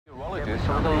scientists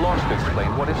are at a loss to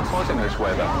explain what is causing this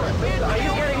weather. Are you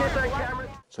getting this on camera?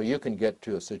 So you can get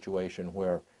to a situation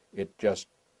where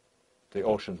the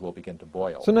oceans will begin to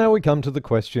boil. So now we come to the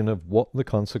question of what the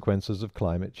consequences of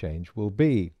climate change will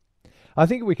be. I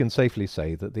think we can safely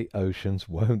say that the oceans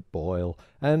won't boil,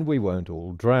 and we won't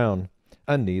all drown,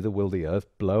 and neither will the Earth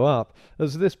blow up,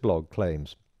 as this blog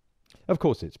claims. Of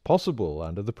course, it's possible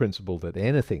under the principle that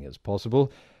anything is possible,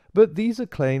 but these are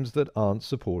claims that aren't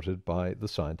supported by the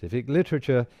scientific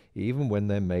literature, even when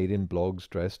they're made in blogs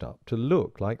dressed up to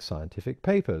look like scientific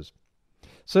papers.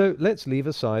 So let's leave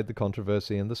aside the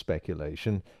controversy and the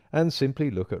speculation and simply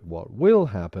look at what will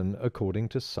happen according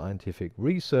to scientific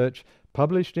research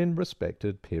published in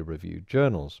respected peer-reviewed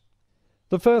journals.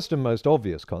 The first and most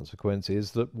obvious consequence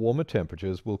is that warmer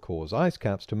temperatures will cause ice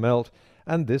caps to melt,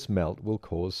 and this melt will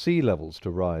cause sea levels to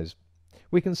rise.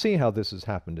 We can see how this has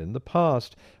happened in the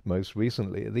past, most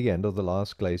recently at the end of the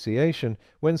last glaciation,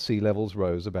 when sea levels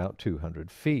rose about 200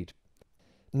 feet.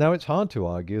 Now, it's hard to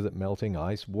argue that melting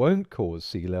ice won't cause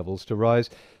sea levels to rise,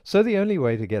 so the only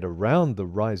way to get around the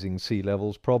rising sea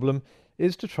levels problem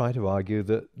is to try to argue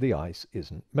that the ice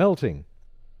isn't melting.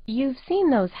 You've seen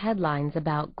those headlines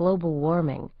about global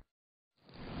warming.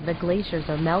 The glaciers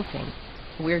are melting.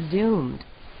 We're doomed.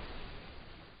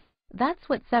 That's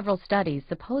what several studies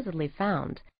supposedly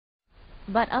found.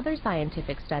 But other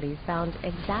scientific studies found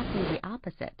exactly the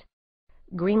opposite.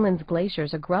 Greenland's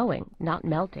glaciers are growing, not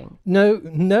melting.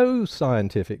 No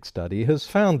scientific study has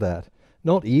found that,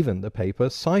 not even the paper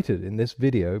cited in this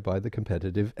video by the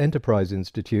Competitive Enterprise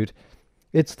Institute.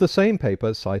 It's the same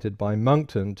paper cited by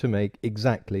Moncton to make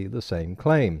exactly the same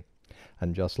claim.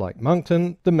 And just like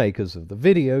Moncton, the makers of the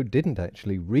video didn't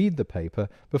actually read the paper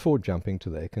before jumping to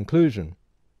their conclusion.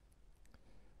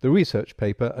 The research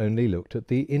paper only looked at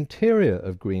the interior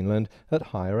of Greenland at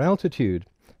higher altitude,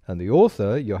 and the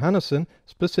author, Johannessen,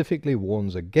 specifically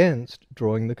warns against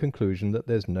drawing the conclusion that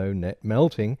there's no net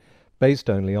melting based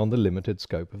only on the limited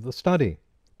scope of the study.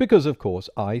 Because, of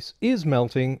course, ice is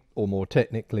melting, or more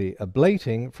technically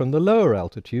ablating, from the lower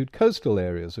altitude coastal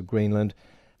areas of Greenland,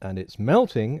 and it's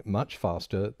melting much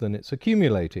faster than it's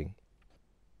accumulating.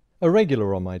 A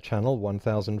regular on my channel,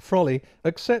 1000 Frolly,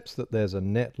 accepts that there's a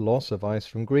net loss of ice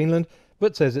from Greenland,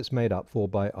 but says it's made up for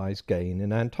by ice gain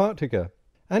in Antarctica.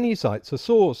 And he cites a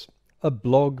source, a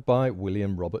blog by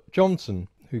William Robert Johnson,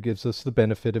 who gives us the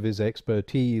benefit of his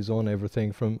expertise on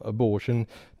everything from abortion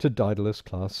to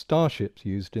Daedalus-class starships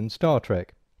used in Star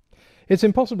Trek. It's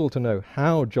impossible to know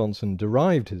how Johnson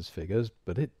derived his figures,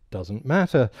 but it doesn't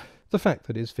matter. The fact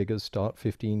that his figures start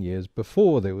 15 years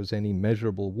before there was any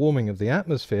measurable warming of the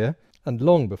atmosphere, and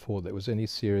long before there was any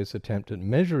serious attempt at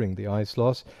measuring the ice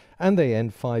loss, and they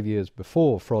end 5 years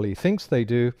before Frolly thinks they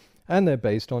do, and they're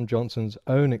based on Johnson's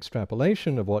own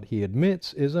extrapolation of what he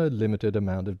admits is a limited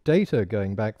amount of data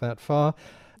going back that far,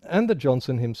 and that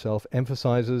Johnson himself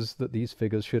emphasizes that these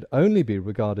figures should only be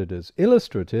regarded as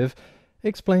illustrative,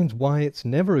 explains why it's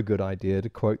never a good idea to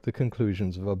quote the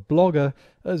conclusions of a blogger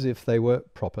as if they were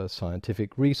proper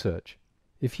scientific research.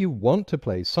 If you want to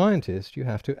play scientist, you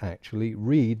have to actually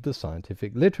read the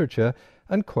scientific literature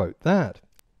and quote that.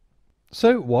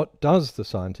 So what does the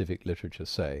scientific literature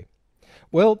say?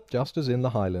 Well, just as in the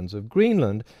highlands of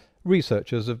Greenland,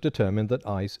 researchers have determined that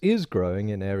ice is growing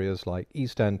in areas like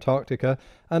East Antarctica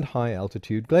and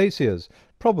high-altitude glaciers,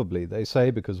 probably, they say,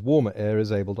 because warmer air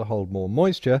is able to hold more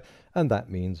moisture, and that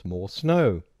means more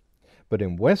snow. But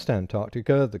in West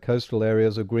Antarctica, the coastal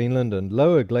areas of Greenland and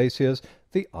lower glaciers,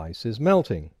 the ice is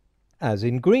melting. As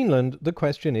in Greenland, the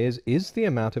question is the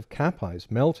amount of cap ice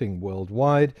melting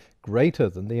worldwide greater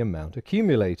than the amount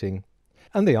accumulating?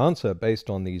 And the answer, based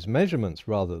on these measurements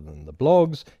rather than the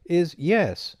blogs, is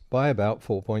yes, by about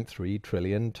 4.3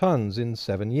 trillion tons in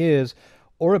 7 years,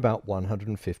 or about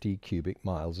 150 cubic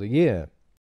miles a year.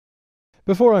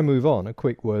 Before I move on, a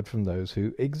quick word from those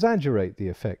who exaggerate the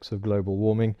effects of global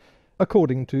warming.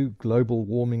 According to global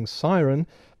warming siren,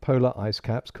 polar ice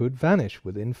caps could vanish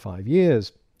within 5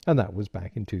 years, and that was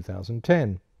back in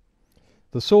 2010.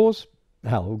 The source?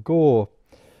 Al Gore.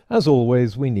 As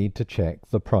always, we need to check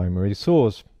the primary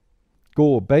source.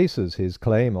 Gore bases his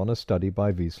claim on a study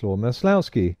by Wisław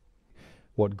Maslowski.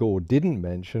 What Gore didn't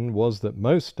mention was that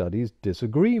most studies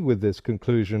disagree with this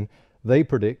conclusion. They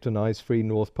predict an ice-free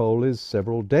North Pole is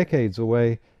several decades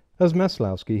away, as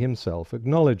Maslowski himself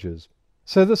acknowledges.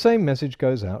 So the same message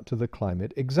goes out to the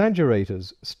climate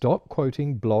exaggerators. Stop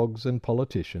quoting blogs and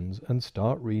politicians and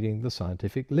start reading the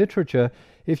scientific literature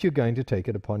if you're going to take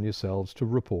it upon yourselves to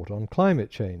report on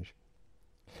climate change.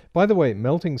 By the way,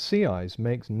 melting sea ice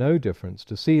makes no difference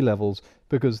to sea levels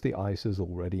because the ice is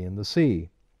already in the sea.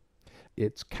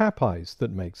 It's cap ice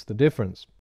that makes the difference.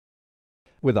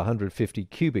 With 150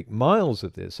 cubic miles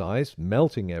of this ice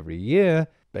melting every year,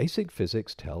 basic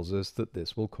physics tells us that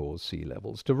this will cause sea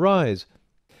levels to rise.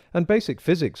 And basic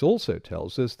physics also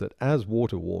tells us that as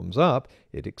water warms up,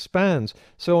 it expands,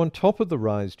 so on top of the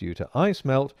rise due to ice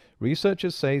melt,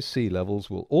 researchers say sea levels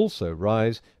will also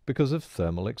rise because of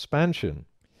thermal expansion.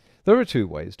 There are two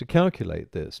ways to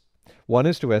calculate this. One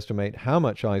is to estimate how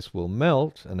much ice will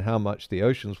melt and how much the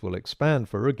oceans will expand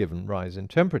for a given rise in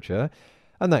temperature,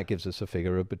 and that gives us a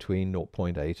figure of between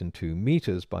 0.8 and 2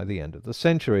 meters by the end of the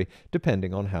century,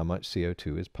 depending on how much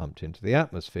CO2 is pumped into the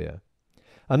atmosphere.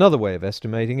 Another way of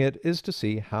estimating it is to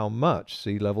see how much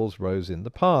sea levels rose in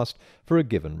the past for a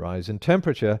given rise in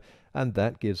temperature, and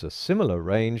that gives a similar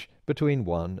range between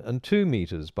 1 and 2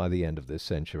 meters by the end of this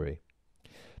century.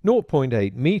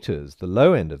 0.8 meters, the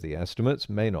low end of the estimates,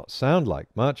 may not sound like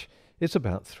much. It's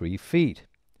about 3 feet.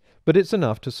 But it's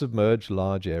enough to submerge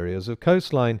large areas of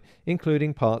coastline,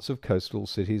 including parts of coastal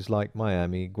cities like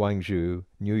Miami, Guangzhou,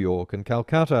 New York and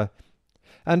Calcutta,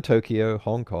 and Tokyo,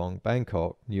 Hong Kong,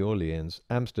 Bangkok, New Orleans,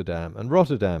 Amsterdam and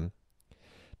Rotterdam.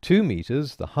 2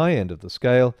 meters, the high end of the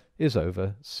scale, is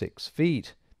over 6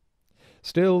 feet.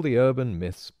 Still, the urban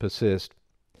myths persist.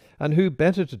 And who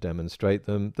better to demonstrate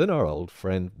them than our old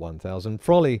friend 1000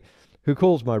 Frawley, who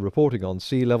calls my reporting on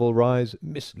sea level rise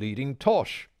misleading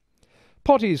tosh.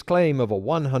 Potty's claim of a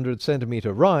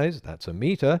 100-centimetre rise, that's a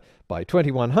metre, by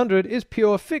 2100 is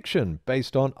pure fiction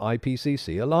based on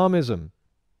IPCC alarmism.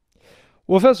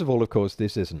 Well, first of all, of course,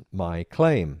 this isn't my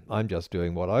claim. I'm just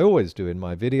doing what I always do in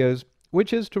my videos,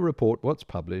 which is to report what's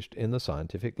published in the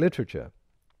scientific literature.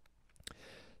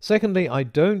 Secondly, I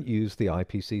don't use the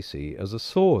IPCC as a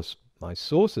source. My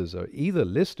sources are either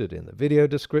listed in the video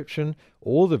description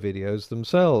or the videos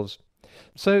themselves.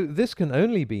 So this can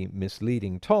only be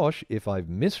misleading tosh if I've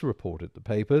misreported the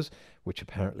papers, which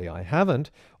apparently I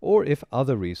haven't, or if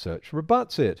other research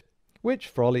rebuts it, which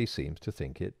Frawley seems to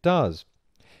think it does.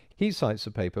 He cites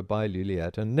a paper by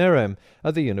Luthcke and Nerem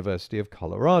at the University of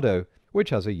Colorado,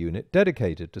 which has a unit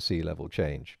dedicated to sea level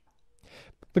change.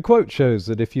 The quote shows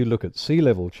that if you look at sea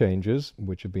level changes,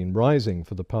 which have been rising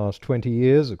for the past 20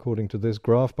 years according to this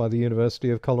graph by the University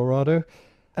of Colorado,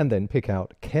 and then pick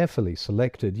out carefully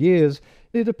selected years,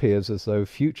 it appears as though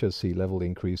future sea level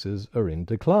increases are in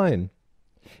decline.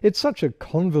 It's such a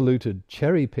convoluted,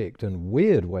 cherry-picked and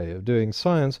weird way of doing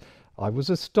science, I was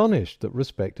astonished that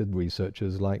respected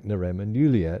researchers like Nerem and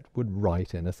Luthcke would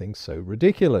write anything so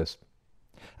ridiculous.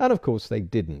 And of course they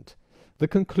didn't. The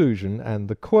conclusion and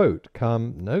the quote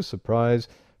come, no surprise,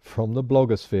 from the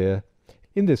blogosphere,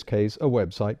 in this case a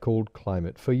website called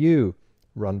Climate for You,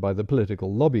 run by the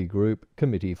political lobby group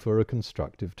Committee for a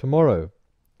Constructive Tomorrow.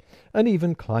 And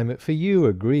even Climate for You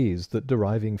agrees that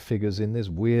deriving figures in this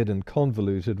weird and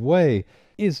convoluted way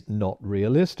is not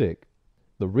realistic.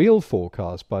 The real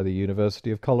forecast by the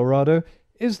University of Colorado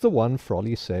is the one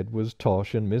Frawley said was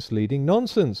tosh and misleading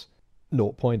nonsense,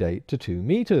 0.8 to 2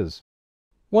 meters.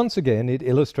 Once again, it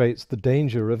illustrates the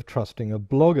danger of trusting a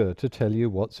blogger to tell you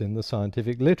what's in the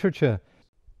scientific literature.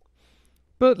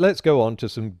 But let's go on to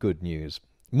some good news.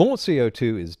 More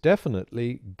CO2 is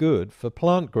definitely good for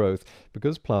plant growth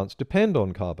because plants depend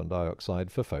on carbon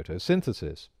dioxide for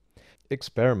photosynthesis.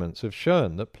 Experiments have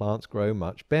shown that plants grow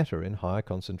much better in higher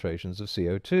concentrations of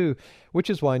CO2, which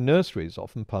is why nurseries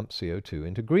often pump CO2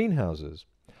 into greenhouses.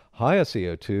 Higher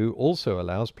CO2 also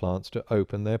allows plants to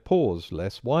open their pores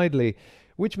less widely,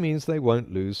 which means they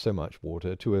won't lose so much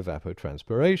water to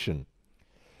evapotranspiration.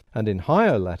 And in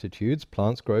higher latitudes,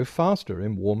 plants grow faster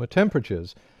in warmer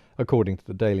temperatures. According to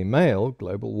the Daily Mail,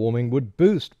 global warming would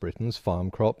boost Britain's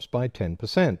farm crops by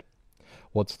 10%.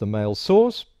 What's the Mail's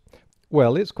source?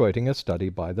 Well, it's quoting a study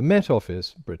by the Met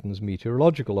Office, Britain's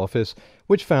meteorological office,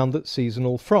 which found that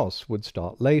seasonal frosts would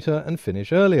start later and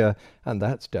finish earlier, and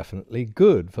that's definitely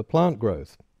good for plant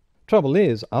growth. Trouble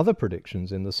is, other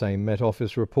predictions in the same Met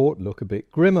Office report look a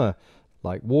bit grimmer,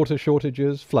 like water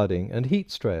shortages, flooding and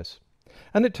heat stress.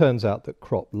 And it turns out that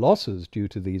crop losses due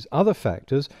to these other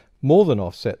factors more than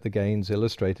offset the gains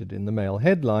illustrated in the Mail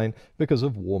headline because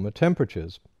of warmer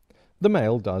temperatures. The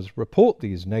Mail does report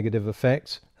these negative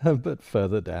effects, but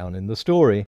further down in the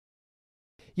story.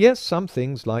 Yes, some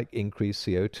things like increased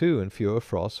CO2 and fewer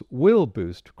frosts will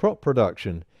boost crop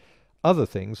production. Other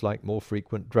things like more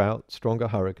frequent drought, stronger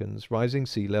hurricanes, rising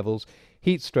sea levels,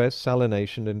 heat stress,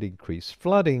 salination and increased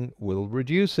flooding will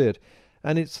reduce it.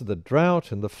 And it's the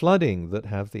drought and the flooding that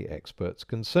have the experts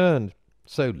concerned.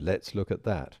 So let's look at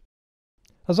that.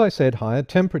 As I said, higher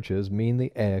temperatures mean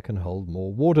the air can hold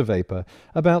more water vapour,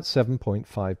 about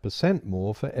 7.5%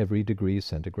 more for every degree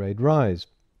centigrade rise.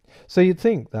 So you'd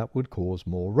think that would cause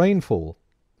more rainfall.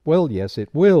 Well, yes, it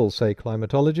will, say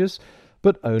climatologists,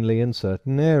 but only in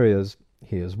certain areas.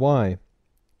 Here's why.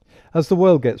 As the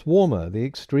world gets warmer, the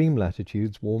extreme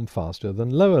latitudes warm faster than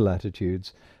lower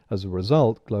latitudes. As a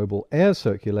result, global air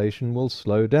circulation will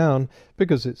slow down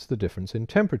because it's the difference in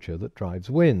temperature that drives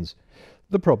winds.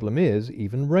 The problem is,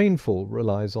 even rainfall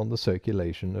relies on the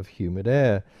circulation of humid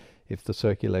air. If the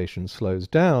circulation slows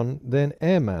down, then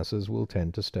air masses will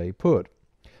tend to stay put.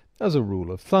 As a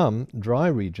rule of thumb, dry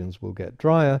regions will get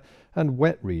drier and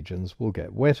wet regions will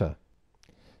get wetter.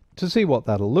 To see what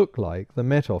that'll look like, the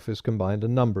Met Office combined a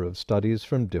number of studies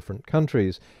from different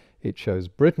countries. It shows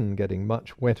Britain getting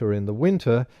much wetter in the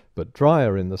winter, but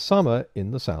drier in the summer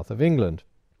in the south of England.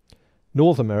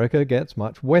 North America gets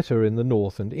much wetter in the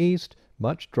north and east,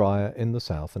 much drier in the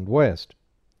south and west.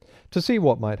 To see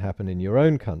what might happen in your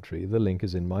own country, the link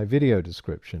is in my video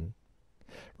description.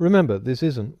 Remember, this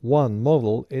isn't one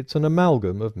model, it's an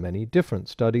amalgam of many different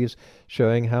studies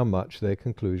showing how much their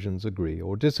conclusions agree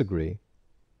or disagree.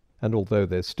 And although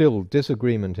there's still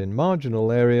disagreement in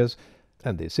marginal areas,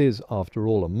 and this is, after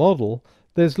all, a model,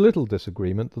 there's little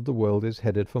disagreement that the world is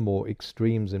headed for more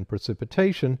extremes in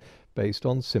precipitation based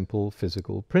on simple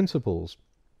physical principles.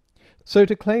 So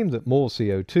to claim that more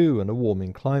CO2 and a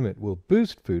warming climate will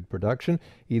boost food production,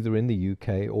 either in the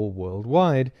UK or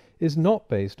worldwide, is not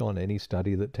based on any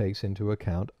study that takes into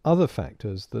account other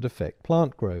factors that affect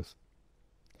plant growth.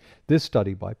 This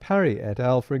study by Parry et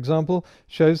al., for example,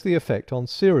 shows the effect on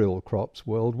cereal crops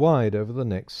worldwide over the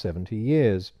next 70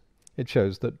 years. It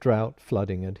shows that drought,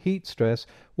 flooding and heat stress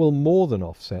will more than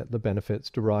offset the benefits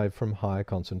derived from higher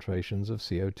concentrations of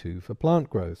CO2 for plant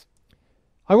growth.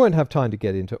 I won't have time to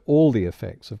get into all the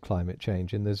effects of climate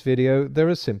change in this video, there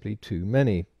are simply too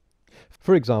many.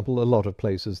 For example, a lot of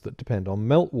places that depend on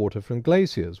meltwater from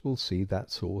glaciers will see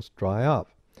that source dry up.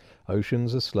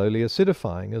 Oceans are slowly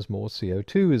acidifying as more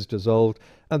CO2 is dissolved,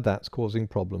 and that's causing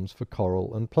problems for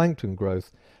coral and plankton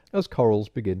growth. As corals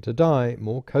begin to die,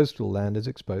 more coastal land is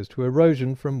exposed to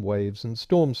erosion from waves and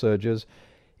storm surges.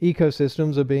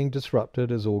 Ecosystems are being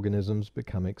disrupted as organisms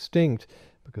become extinct,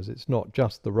 because it's not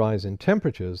just the rise in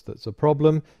temperatures that's a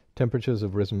problem. Temperatures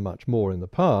have risen much more in the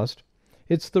past.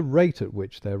 It's the rate at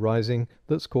which they're rising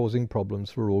that's causing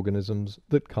problems for organisms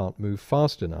that can't move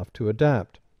fast enough to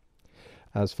adapt.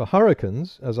 As for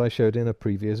hurricanes, as I showed in a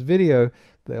previous video,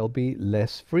 they'll be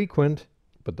less frequent,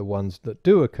 but the ones that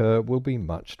do occur will be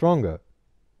much stronger.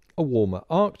 A warmer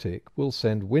Arctic will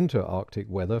send winter Arctic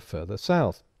weather further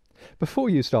south. Before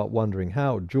you start wondering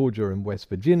how Georgia and West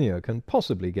Virginia can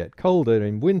possibly get colder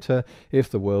in winter if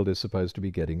the world is supposed to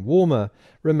be getting warmer,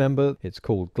 remember it's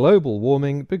called global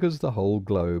warming because the whole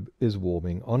globe is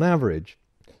warming on average.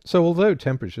 So although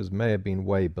temperatures may have been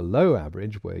way below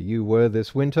average where you were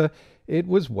this winter, it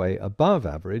was way above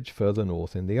average further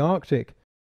north in the Arctic.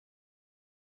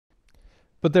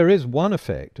 But there is one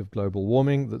effect of global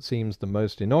warming that seems the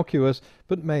most innocuous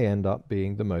but may end up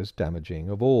being the most damaging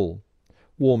of all.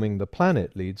 Warming the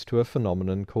planet leads to a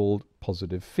phenomenon called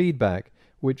positive feedback,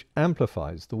 which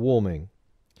amplifies the warming.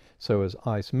 So as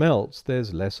ice melts,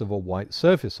 there's less of a white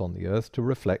surface on the Earth to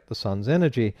reflect the sun's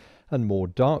energy and more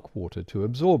dark water to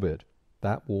absorb it.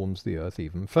 That warms the Earth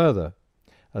even further.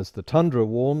 As the tundra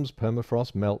warms,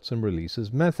 permafrost melts and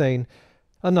releases methane,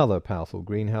 another powerful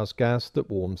greenhouse gas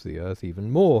that warms the Earth even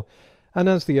more. And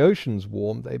as the oceans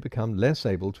warm, they become less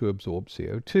able to absorb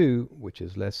CO2, which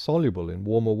is less soluble in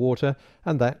warmer water,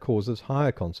 and that causes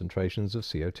higher concentrations of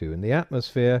CO2 in the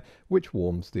atmosphere, which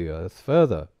warms the Earth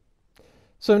further.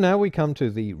 So now we come to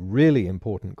the really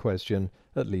important question,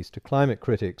 at least to climate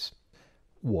critics.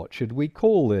 What should we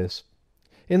call this?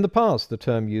 In the past, the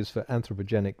term used for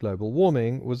anthropogenic global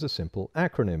warming was a simple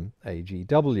acronym,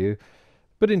 AGW,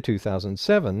 but in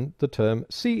 2007, the term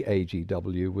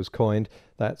CAGW was coined.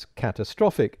 That's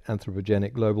catastrophic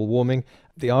anthropogenic global warming.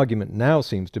 The argument now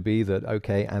seems to be that,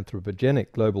 okay,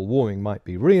 anthropogenic global warming might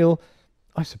be real.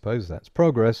 I suppose that's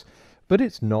progress, but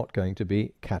it's not going to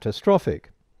be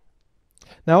catastrophic.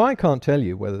 Now, I can't tell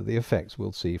you whether the effects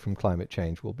we'll see from climate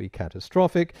change will be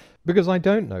catastrophic, because I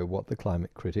don't know what the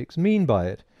climate critics mean by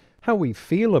it. How we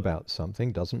feel about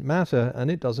something doesn't matter, and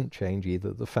it doesn't change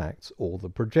either the facts or the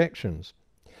projections.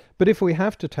 But if we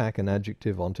have to tack an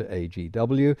adjective onto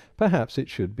AGW, perhaps it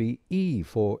should be E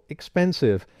for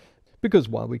expensive, because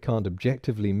while we can't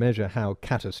objectively measure how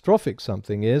catastrophic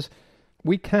something is,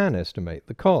 we can estimate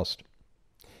the cost.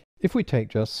 If we take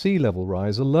just sea level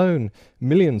rise alone,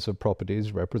 millions of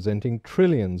properties representing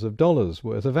trillions of dollars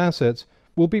worth of assets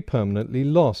will be permanently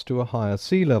lost to a higher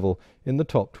sea level in the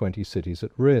top 20 cities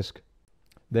at risk.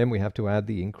 Then we have to add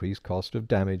the increased cost of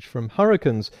damage from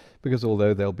hurricanes, because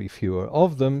although there'll be fewer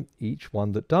of them, each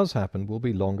one that does happen will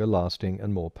be longer lasting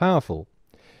and more powerful.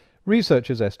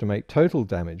 Researchers estimate total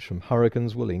damage from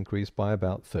hurricanes will increase by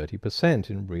about 30%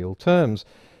 in real terms.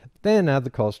 Then add the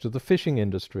cost of the fishing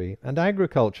industry and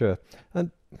agriculture,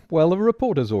 and, well, the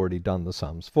report has already done the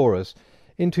sums for us.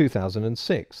 In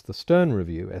 2006, the Stern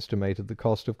Review estimated the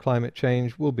cost of climate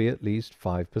change will be at least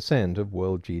 5% of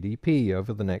world GDP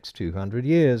over the next 200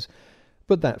 years,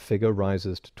 but that figure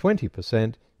rises to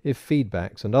 20% if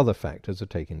feedbacks and other factors are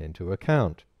taken into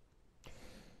account.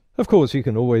 Of course, you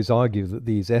can always argue that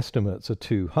these estimates are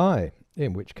too high,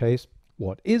 in which case,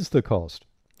 what is the cost?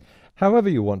 However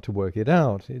you want to work it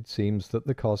out, it seems that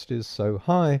the cost is so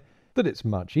high that it's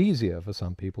much easier for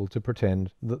some people to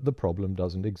pretend that the problem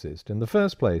doesn't exist in the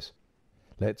first place.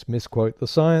 Let's misquote the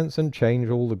science and change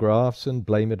all the graphs and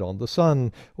blame it on the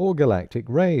sun or galactic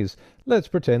rays. Let's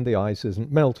pretend the ice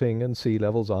isn't melting and sea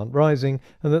levels aren't rising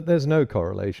and that there's no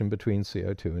correlation between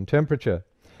CO2 and temperature.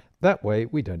 That way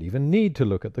we don't even need to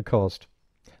look at the cost.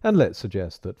 And let's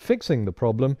suggest that fixing the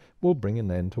problem will bring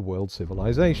an end to world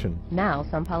civilization. Now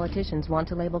some politicians want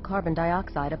to label carbon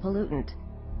dioxide a pollutant.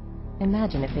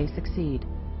 Imagine if they succeed.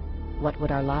 What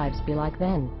would our lives be like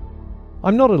then?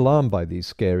 I'm not alarmed by these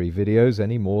scary videos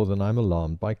any more than I'm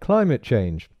alarmed by climate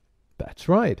change. That's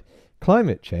right.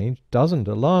 Climate change doesn't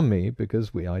alarm me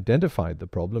because we identified the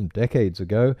problem decades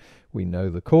ago, we know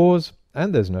the cause,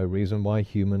 and there's no reason why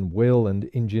human will and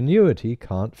ingenuity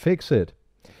can't fix it.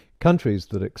 Countries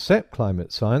that accept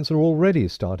climate science are already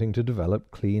starting to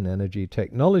develop clean energy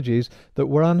technologies that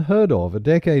were unheard of a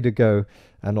decade ago,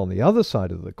 and on the other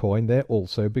side of the coin they're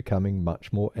also becoming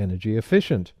much more energy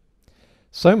efficient.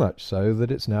 So much so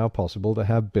that it's now possible to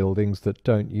have buildings that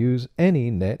don't use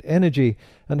any net energy,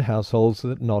 and households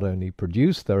that not only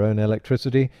produce their own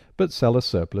electricity but sell a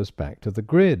surplus back to the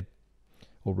grid.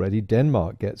 Already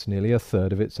Denmark gets nearly a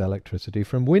third of its electricity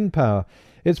from wind power.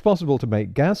 It's possible to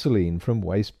make gasoline from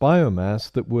waste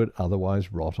biomass that would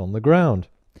otherwise rot on the ground.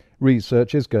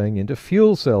 Research is going into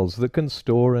fuel cells that can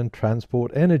store and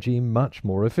transport energy much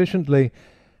more efficiently,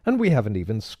 and we haven't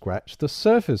even scratched the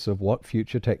surface of what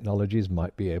future technologies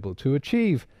might be able to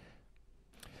achieve.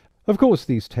 Of course,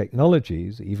 these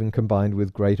technologies, even combined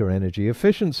with greater energy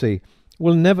efficiency,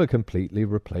 will never completely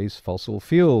replace fossil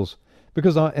fuels,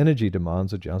 because our energy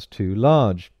demands are just too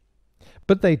large.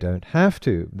 But they don't have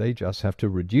to. They just have to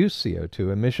reduce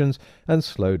CO2 emissions and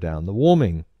slow down the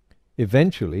warming.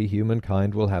 Eventually,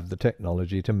 humankind will have the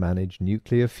technology to manage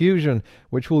nuclear fusion,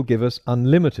 which will give us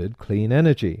unlimited clean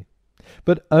energy.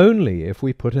 But only if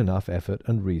we put enough effort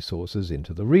and resources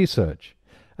into the research.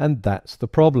 And that's the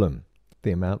problem.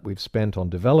 The amount we've spent on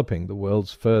developing the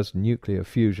world's first nuclear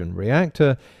fusion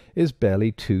reactor is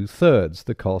barely 2/3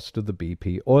 the cost of the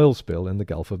BP oil spill in the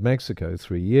Gulf of Mexico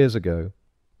 3 years ago.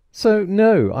 So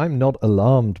no, I'm not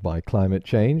alarmed by climate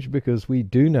change because we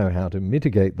do know how to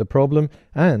mitigate the problem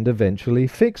and eventually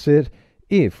fix it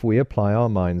if we apply our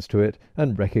minds to it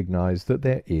and recognize that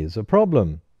there is a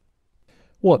problem.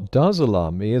 What does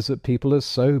alarm me is that people are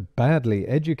so badly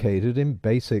educated in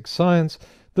basic science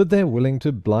that they're willing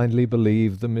to blindly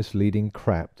believe the misleading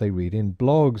crap they read in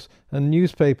blogs and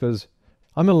newspapers.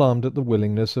 I'm alarmed at the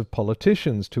willingness of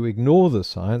politicians to ignore the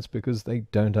science because they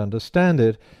don't understand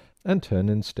it and turn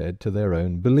instead to their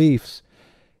own beliefs.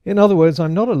 In other words,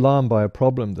 I'm not alarmed by a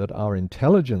problem that our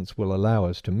intelligence will allow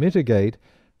us to mitigate.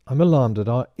 I'm alarmed at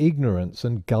our ignorance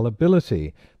and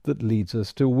gullibility that leads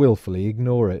us to willfully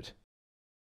ignore it.